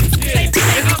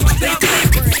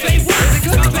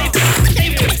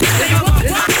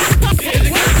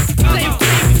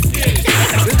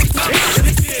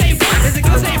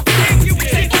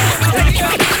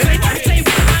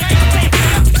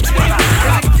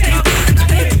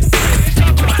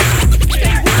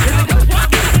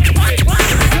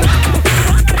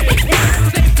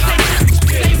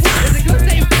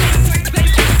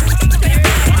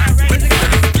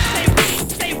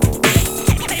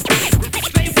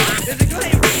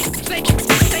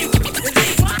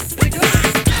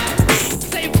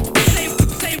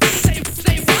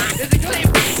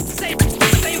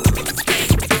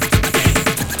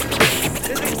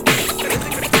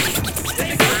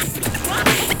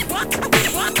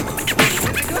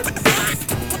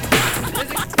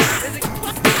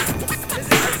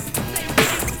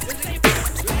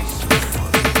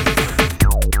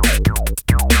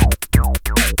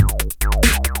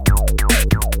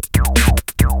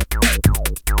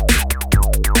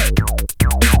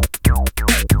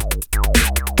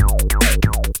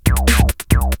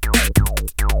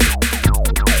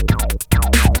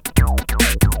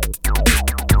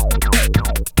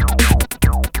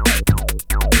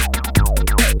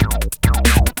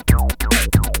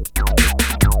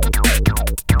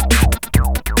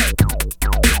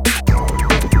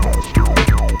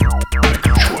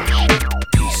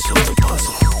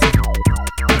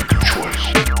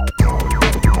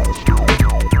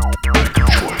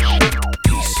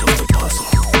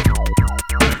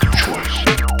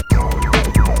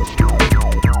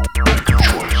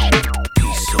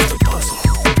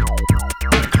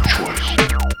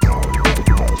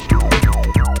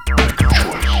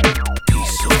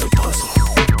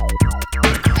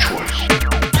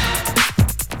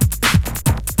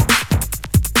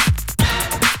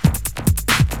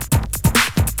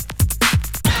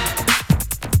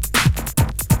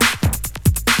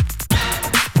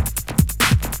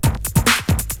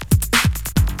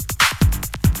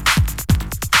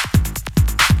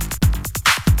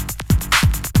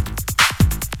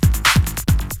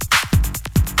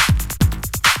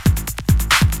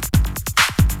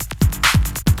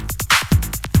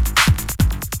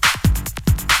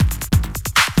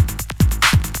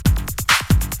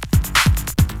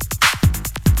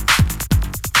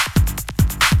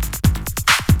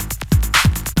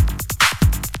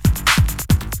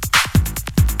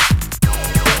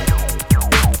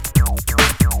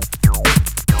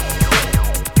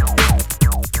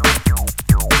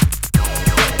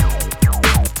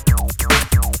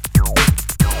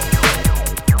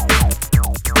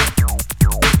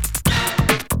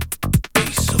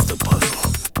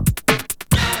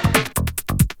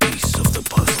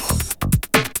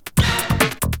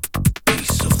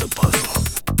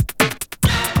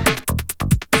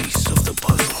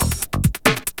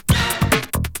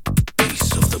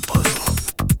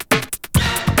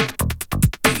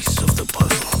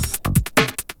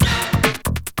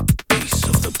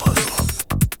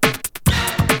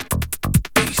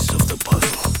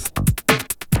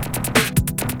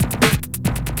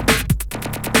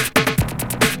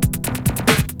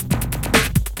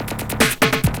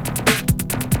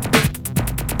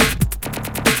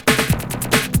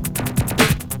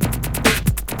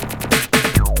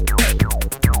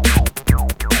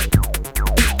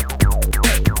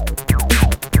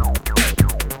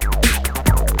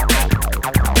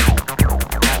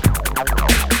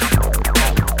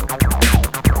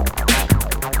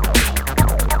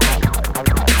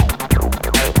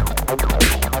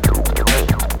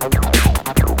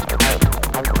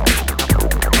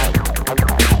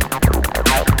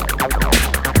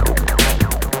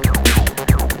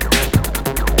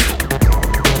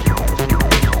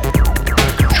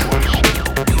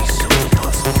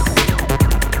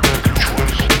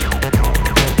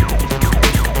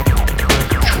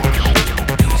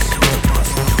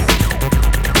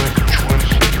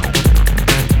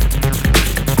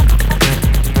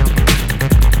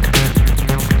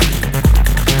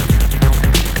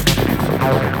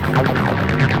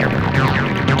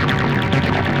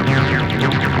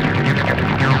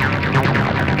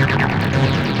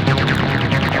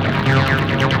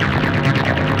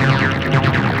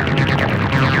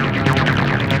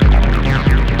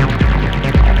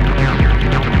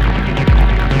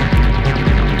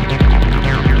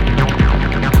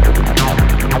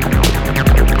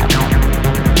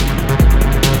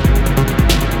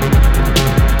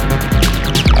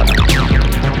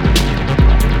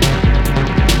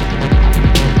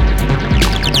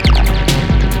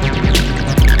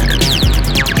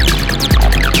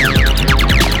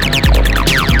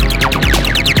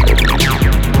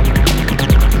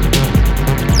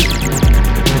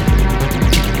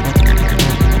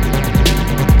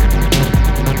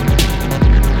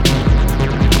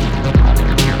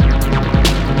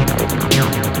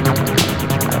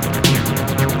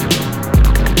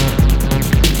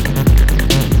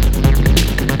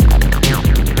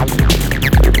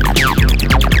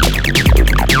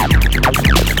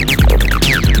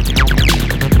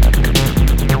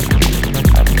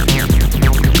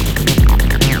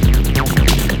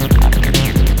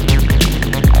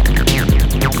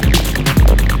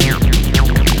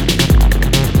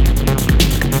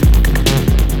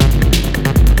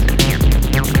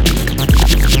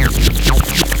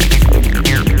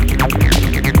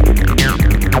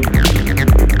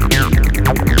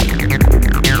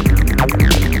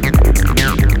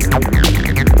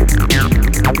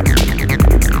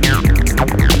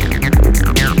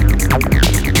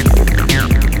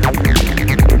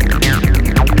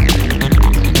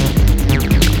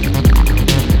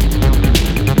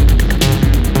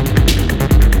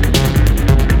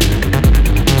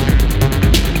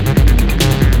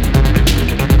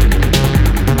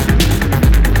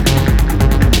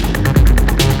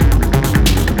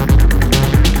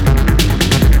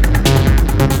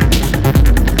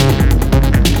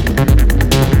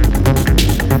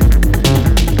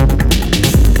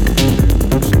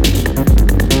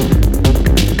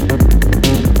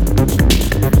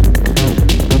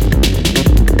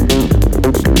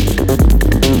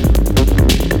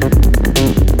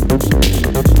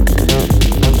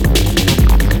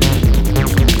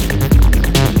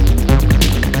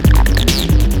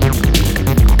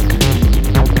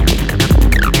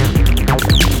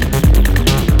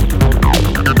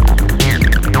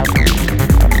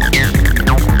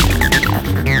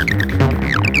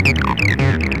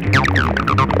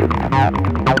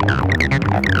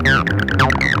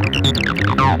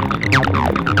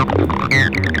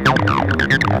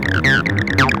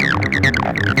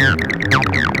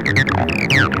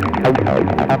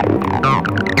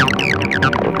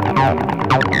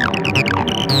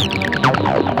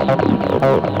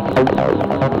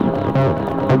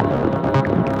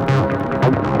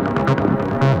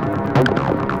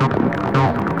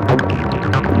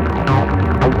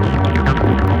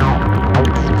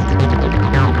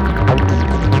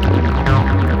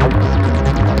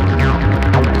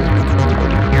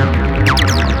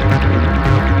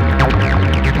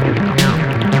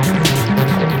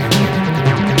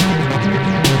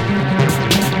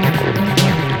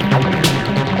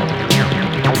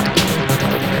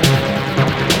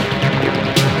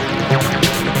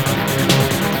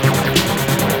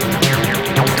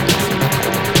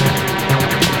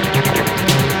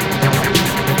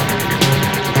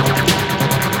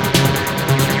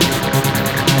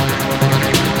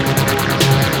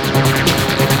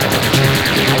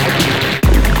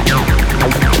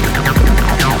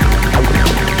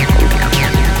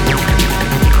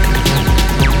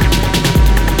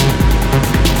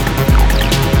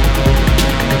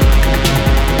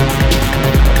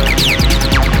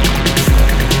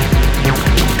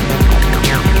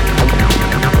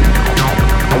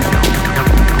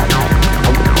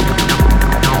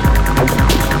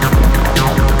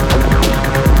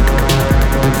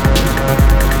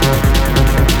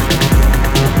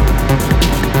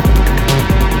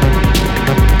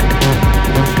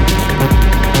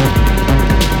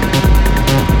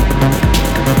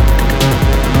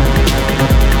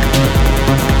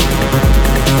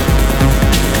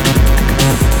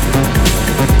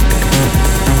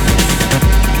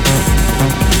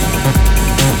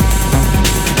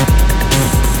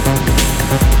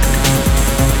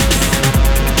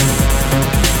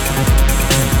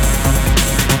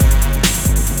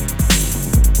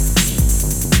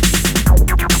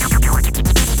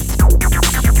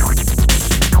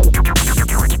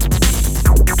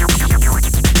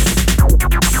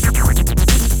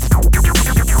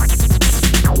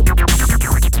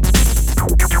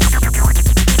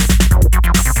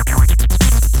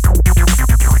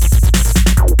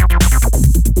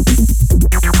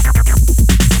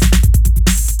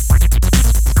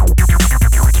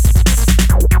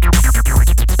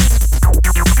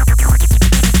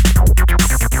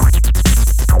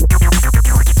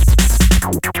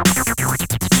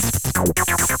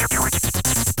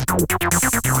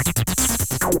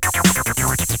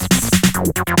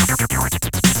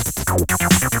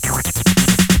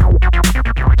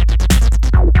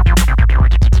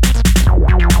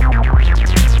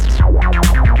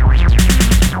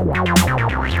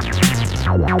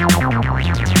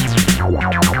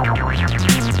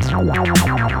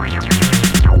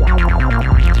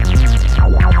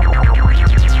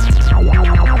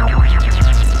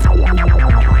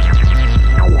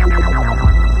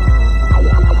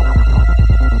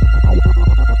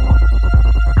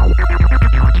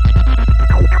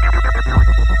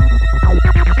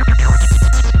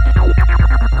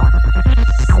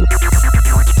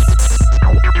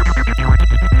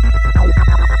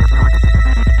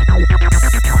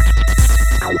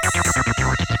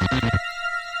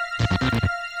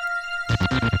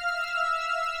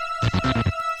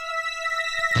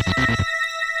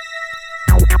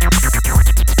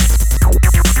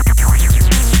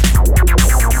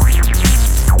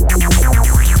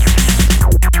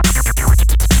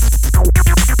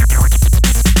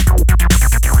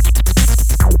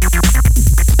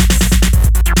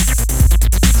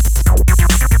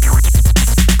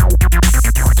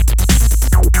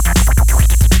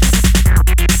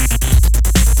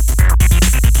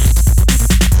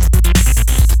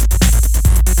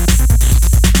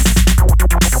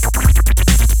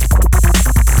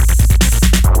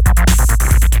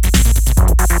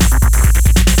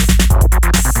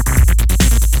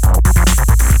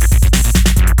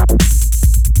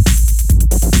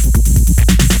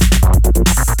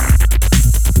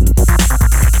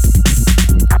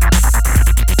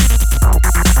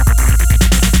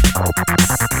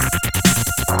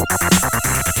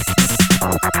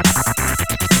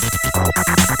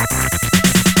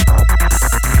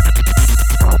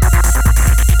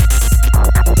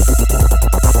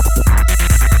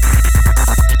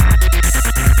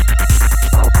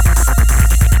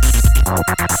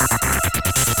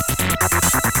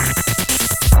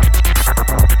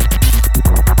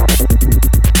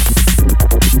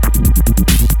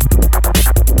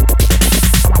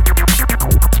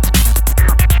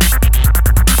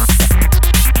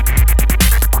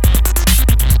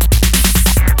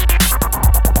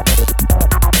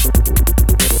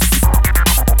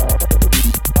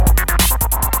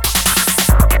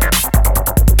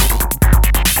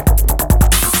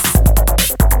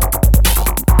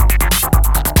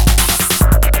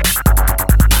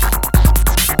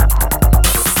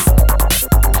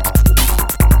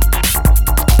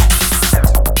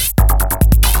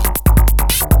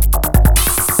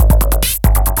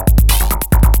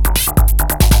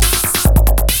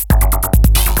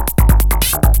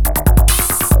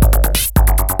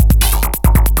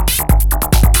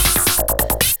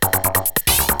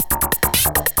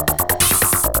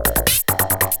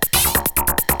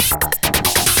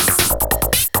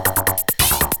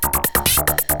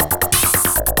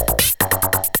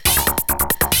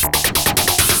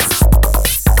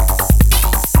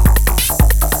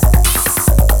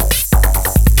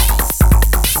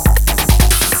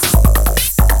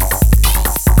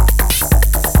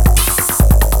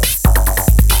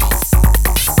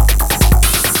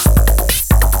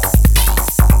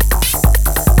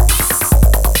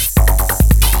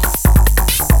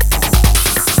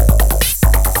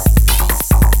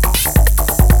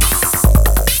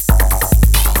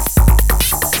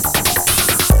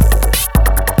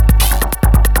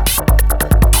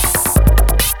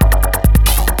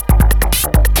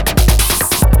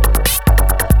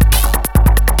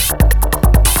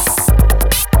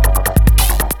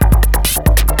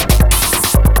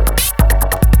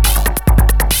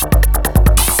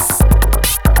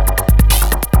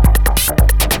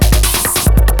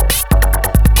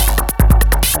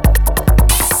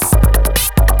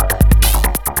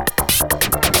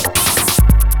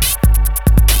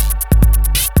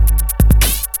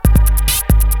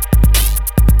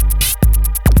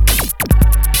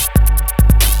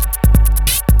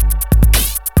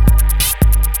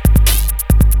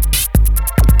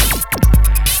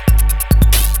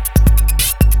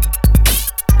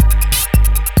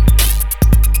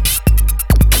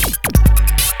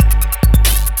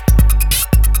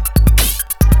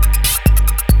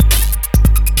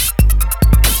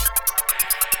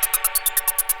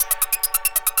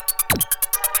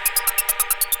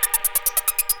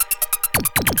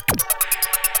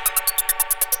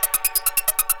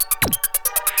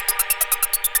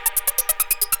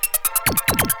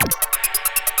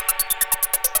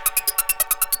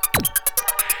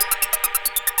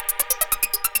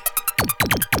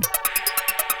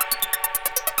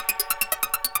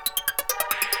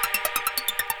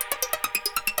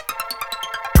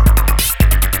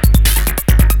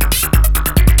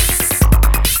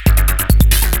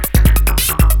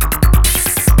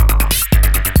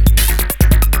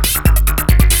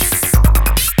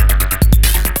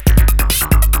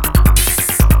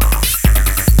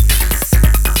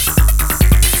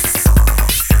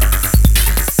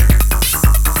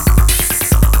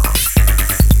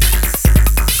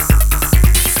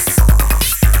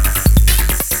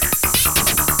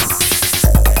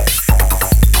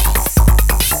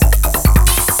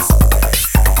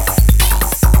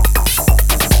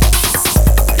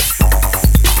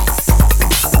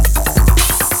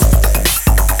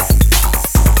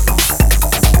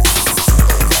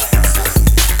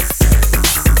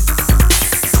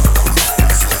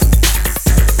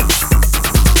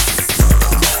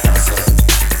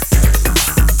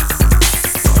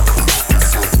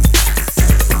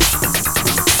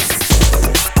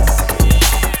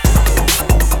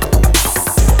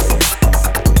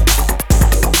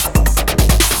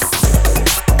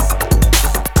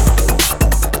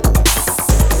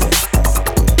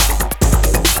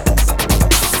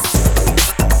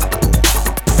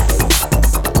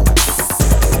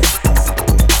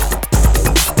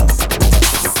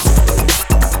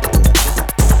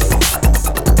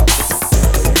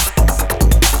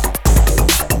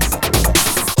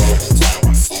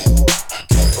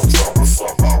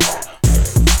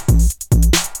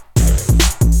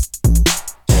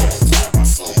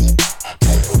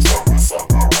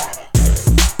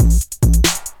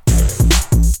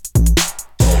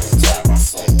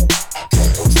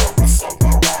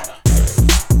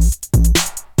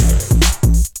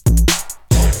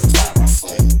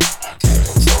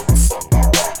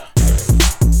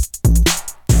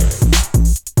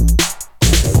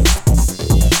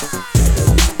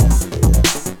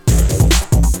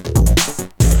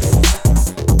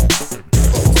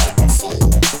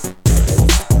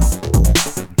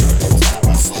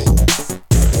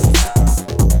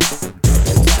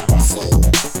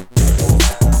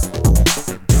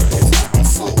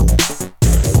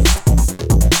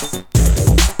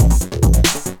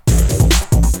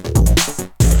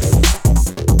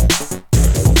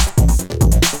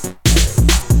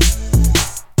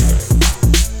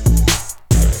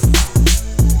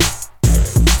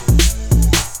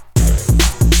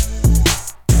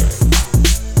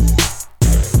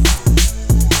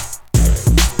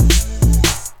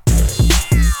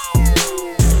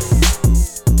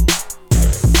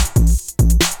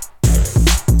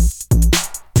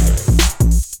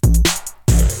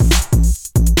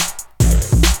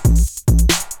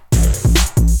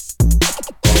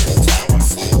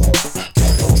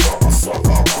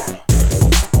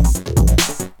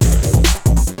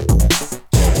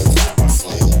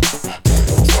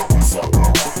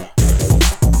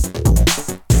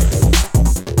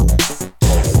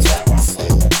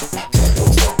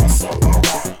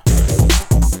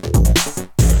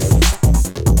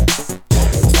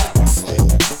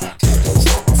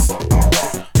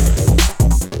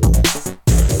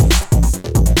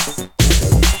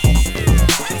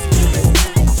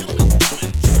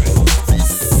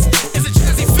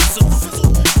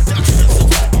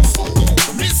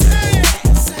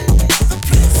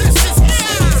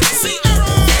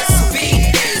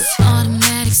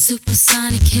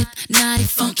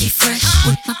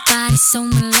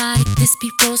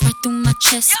 goes right through my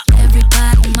chest.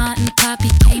 Everybody, Martin, Poppy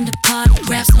came to party.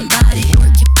 Grab somebody,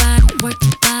 work your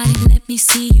body. Let me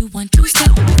see you 1, 2,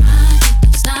 step.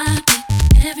 Stop it.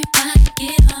 Everybody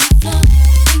get on the floor.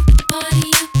 Bring the party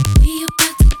up. We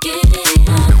about to get it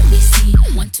on. Let me see you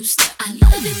 1, 2, step. I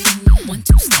love it. 1,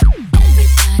 2, step.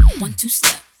 Everybody, 1, 2,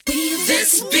 step.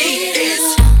 This beat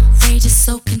is outrageous,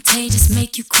 so contagious,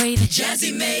 make you crave it.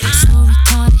 Jazzy made. So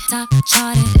retarded, top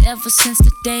charted. Ever since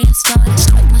the day I started,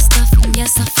 strike my stuff and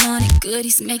yes I flaunt it.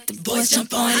 Goodies make the boys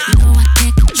jump on it. No, I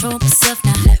can't control myself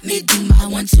now. Let me do my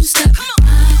 1, 2 step.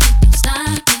 Stop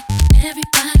it.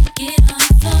 Everybody get on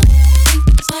the floor. Bring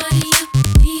the party up.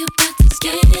 We about to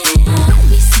get it on. Let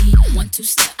me see 1, 2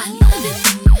 step. I love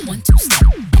it. 1, 2 step.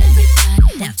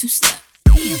 Everybody 1, 2 step.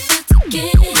 We about to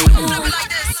get it on.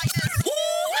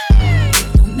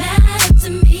 Don't matter to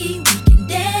me, we can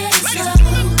dance slow.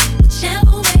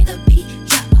 Whichever way the beat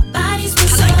drop, our bodies will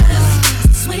slow.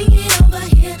 Swing it over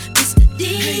here, Mr.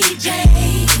 DJ,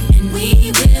 and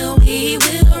we will rock you.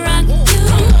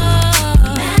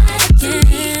 Don't matter to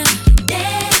me, we can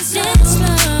dance slow.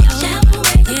 Whichever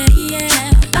way the beat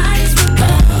drop, our bodies will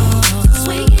go.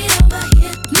 Swing it over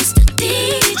here, Mr.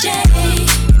 DJ,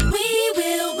 and we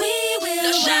will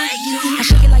rock you. I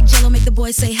shake it like Jello, make the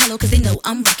boys say hello, cause they know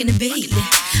I'm rockin' the beat.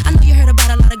 I know you heard about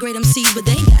a lot of great MCs, but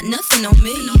they ain't got nothing on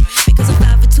me. Because I'm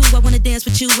 5 for 2, I wanna dance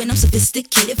with you, and I'm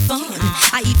sophisticated fun.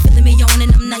 I eat filet mignon,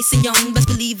 and I'm nice and young. Best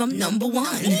believe I'm number 1.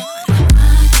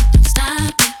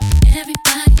 Stop it,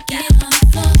 everybody get on.